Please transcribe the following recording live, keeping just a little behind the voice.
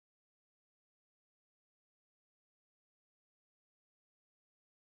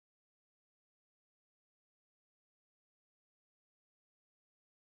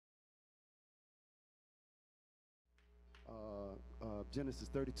Genesis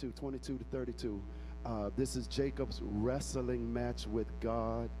 32, 22 to 32. This is Jacob's wrestling match with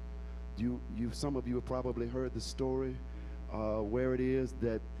God. Some of you have probably heard the story where it is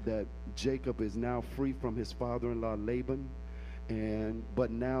that Jacob is now free from his father-in-law Laban,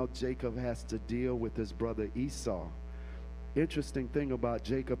 but now Jacob has to deal with his brother Esau. Interesting thing about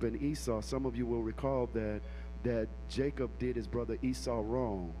Jacob and Esau, some of you will recall that Jacob did his brother Esau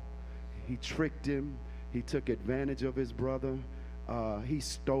wrong. He tricked him. He took advantage of his brother. He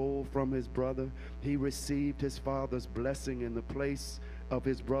stole from his brother. He received his father's blessing in the place of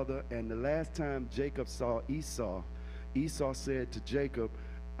his brother. And the last time Jacob saw Esau, Esau said to Jacob,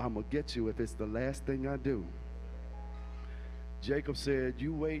 "I'm going to get you if it's the last thing I do." Jacob said,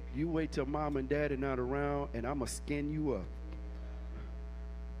 you wait till mom and daddy not around, and I'm going to skin you up.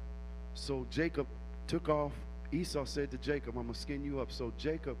 So Jacob took off. Esau said to Jacob, "I'm going to skin you up." So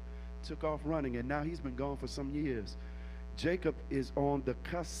Jacob took off running, and now he's been gone for some years. Jacob is on the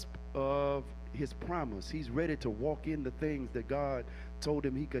cusp of his promise. He's ready to walk in the things that God told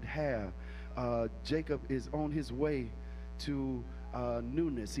him he could have. Jacob is on his way to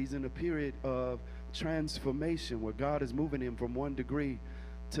newness. He's in a period of transformation where God is moving him from one degree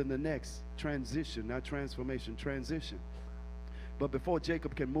to the next. Transition, not transformation, transition. But before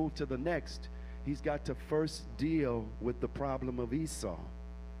Jacob can move to the next, he's got to first deal with the problem of Esau.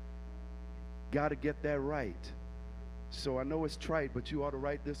 Got to get that right. So I know it's trite, but you ought to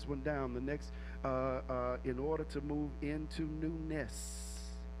write this one down. The next, in order to move into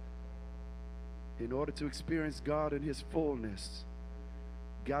newness, in order to experience God in his fullness,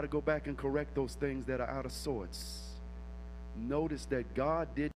 got to go back and correct those things that are out of sorts. Notice that God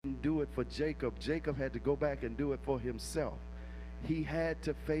didn't do it for Jacob. Jacob had to go back and do it for himself. He had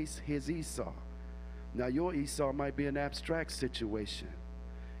to face his Esau. Now, your Esau might be an abstract situation.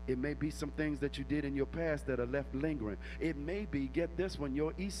 It may be some things that you did in your past that are left lingering. It may be, get this one,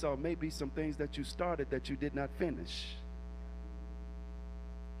 your Esau may be some things that you started that you did not finish.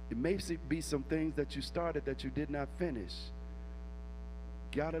 It may be some things that you started that you did not finish.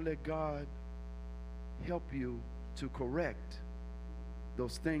 Gotta let God help you to correct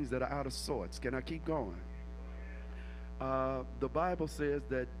those things that are out of sorts. Can I keep going? The Bible says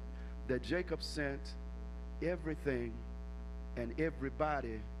that Jacob sent everything and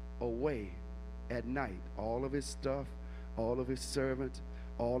everybody away at night. All of his stuff, all of his servants,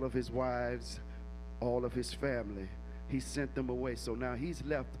 all of his wives, all of his family. He sent them away. So now he's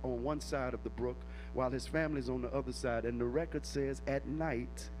left on one side of the brook while his family's on the other side. And the record says at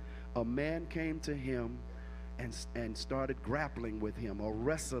night a man came to him and started grappling with him or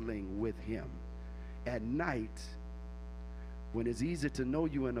wrestling with him. At night, when it's easy to know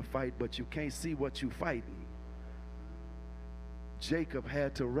you in a fight but you can't see what you're fighting, Jacob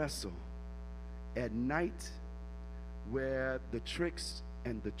had to wrestle at night, where the tricks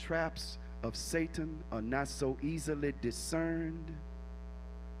and the traps of Satan are not so easily discerned.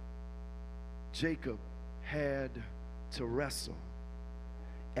 Jacob had to wrestle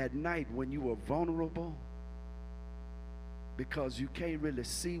at night when you are vulnerable because you can't really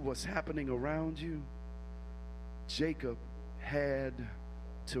see what's happening around you. Jacob had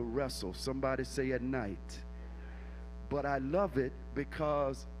to wrestle. Somebody say at night. But I love it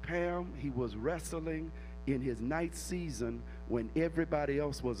because, Pam, he was wrestling in his night season when everybody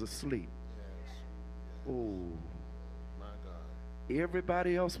else was asleep. Yes. Oh, My God.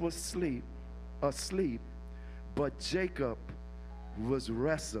 everybody else was asleep, but Jacob was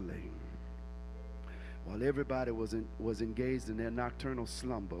wrestling. While everybody was engaged in their nocturnal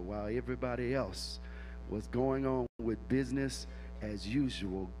slumber, while everybody else was going on with business as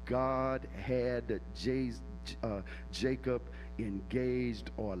usual, God had Jacob engaged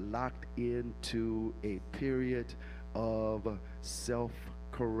or locked into a period of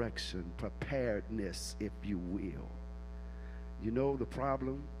self-correction, preparedness, if you will. You know the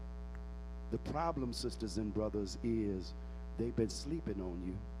problem? The problem, sisters and brothers, is they've been sleeping on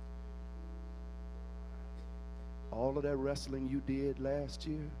you. All of that wrestling you did last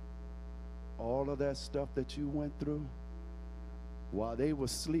year, all of that stuff that you went through, while they were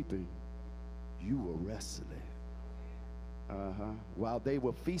sleeping, you were wrestling. While they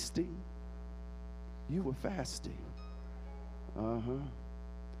were feasting, you were fasting.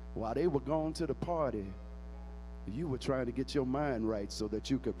 While they were going to the party, you were trying to get your mind right so that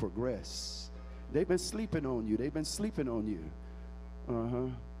you could progress. They've been sleeping on you. They've been sleeping on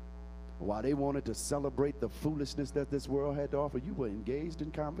you. While they wanted to celebrate the foolishness that this world had to offer, you were engaged in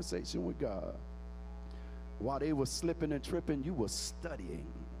conversation with God. While they were slipping and tripping, you were studying,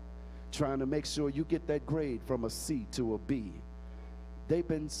 trying to make sure you get that grade from a C to a B. They've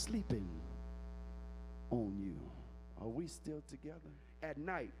been sleeping on you. Are we still together? At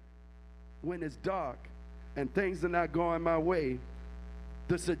night, when it's dark and things are not going my way,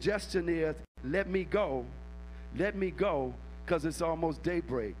 the suggestion is, let me go, because it's almost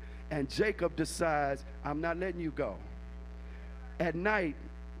daybreak. And Jacob decides, I'm not letting you go. At night,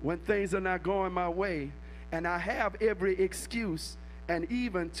 when things are not going my way, and I have every excuse and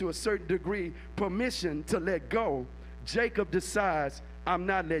even to a certain degree permission to let go, Jacob decides, I'm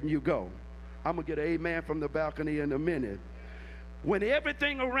not letting you go. I'm going to get an amen from the balcony in a minute. When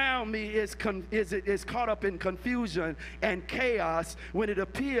everything around me is caught up in confusion and chaos, when it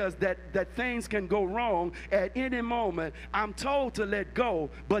appears that things can go wrong at any moment, I'm told to let go.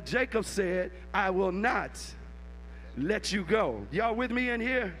 But Jacob said, I will not let you go. Y'all with me in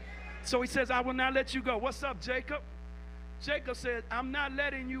here? So he says, I will not let you go. What's up, Jacob? Jacob said, I'm not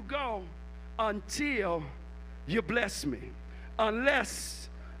letting you go until you bless me. Unless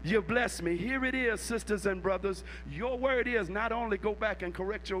you bless me. Here it is, sisters and brothers. Your word is not only go back and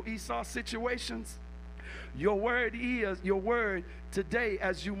correct your Esau situations. Your word today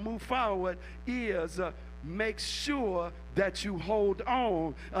as you move forward is make sure that you hold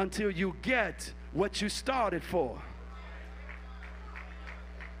on until you get what you started for.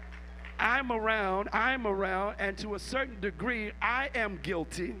 I'm around, and to a certain degree, I am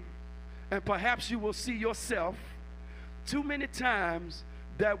guilty, and perhaps you will see yourself too many times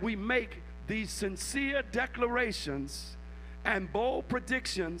that we make these sincere declarations and bold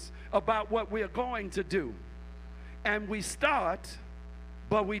predictions about what we're going to do. And we start,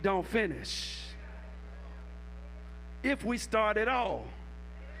 but we don't finish. If we start at all.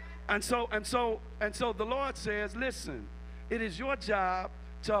 And so the Lord says, listen, it is your job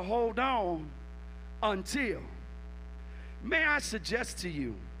to hold on until. May I suggest to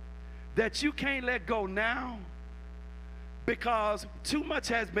you that you can't let go now because too much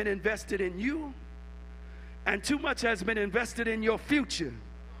has been invested in you and too much has been invested in your future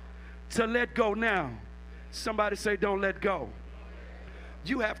to let go now. Somebody say, don't let go.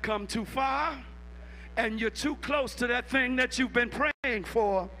 You have come too far and you're too close to that thing that you've been praying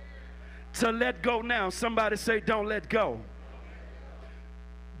for to let go now. Somebody say, don't let go.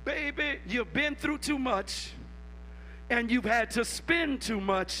 Baby, you've been through too much and you've had to spend too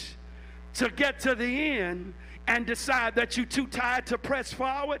much to get to the end and decide that you're too tired to press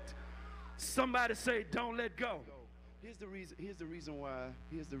forward. Somebody say, don't let go. Here's the reason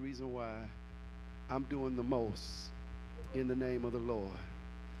why I'm doing the most in the name of the Lord.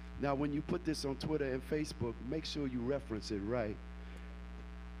 Now, when you put this on Twitter and Facebook, make sure you reference it right.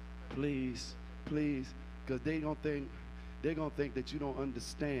 Please, because they're going to think that you don't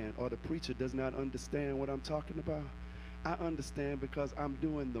understand or the preacher does not understand what I'm talking about. I understand because I'm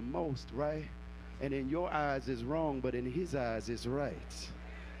doing the most, right? And in your eyes is wrong, but in his eyes is right.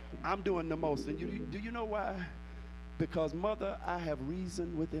 I'm doing the most. And do you know why? Because, Mother, I have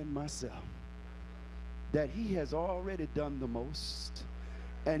reasoned within myself that he has already done the most,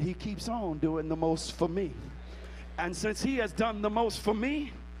 and he keeps on doing the most for me. And since he has done the most for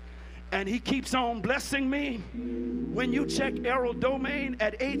me, and he keeps on blessing me, when you check Errol Domingue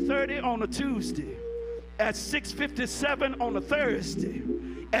at 8:30 on a Tuesday, at 6:57 on a Thursday,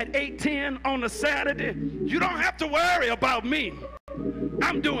 at 8:10 on a Saturday, you don't have to worry about me.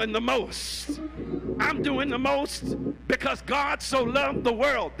 I'm doing the most. I'm doing the most because God so loved the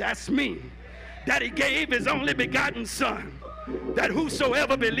world, that's me, that he gave his only begotten Son, that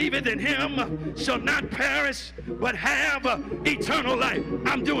whosoever believeth in him shall not perish but have eternal life.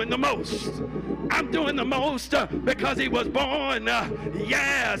 I'm doing the most. I'm doing the most because he was born,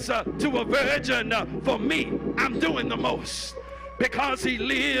 to a virgin for me. I'm doing the most because he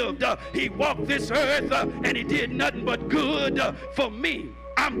lived, he walked this earth, and he did nothing but good for me.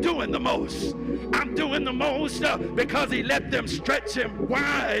 I'm doing the most. I'm doing the most because he let them stretch him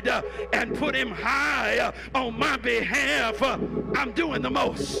wide and put him high on my behalf. I'm doing the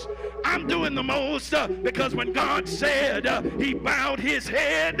most. I'm doing the most because when God said he bowed his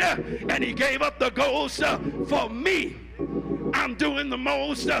head and he gave up the ghost for me, I'm doing the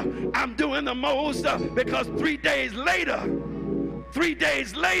most. I'm doing the most because 3 days later,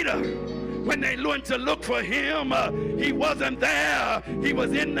 when they went to look for him, he wasn't there. He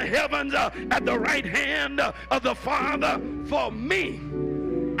was in the heavens at the right hand of the Father for me.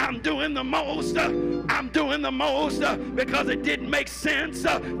 I'm doing the most. I'm doing the most because it didn't make sense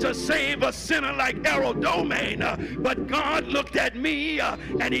to save a sinner like Errol Domingue. But God looked at me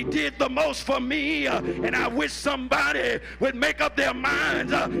and he did the most for me. And I wish somebody would make up their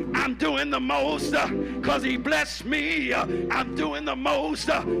minds. I'm doing the most because he blessed me. I'm doing the most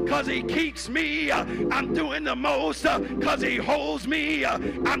because he keeps me. I'm doing the most because he holds me.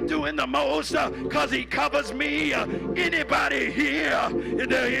 I'm doing the most because he covers me. Anybody here? Is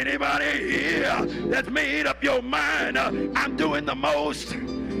there anybody here that's made up your mind? I'm doing the most.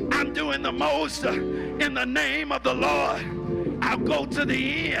 I'm doing the most in the name of the Lord. I'll go to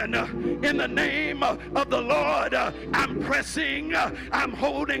the end in the name of the Lord. I'm pressing. I'm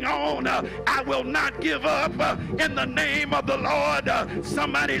holding on. I will not give up in the name of the Lord.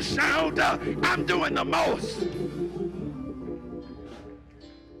 Somebody shout, I'm doing the most.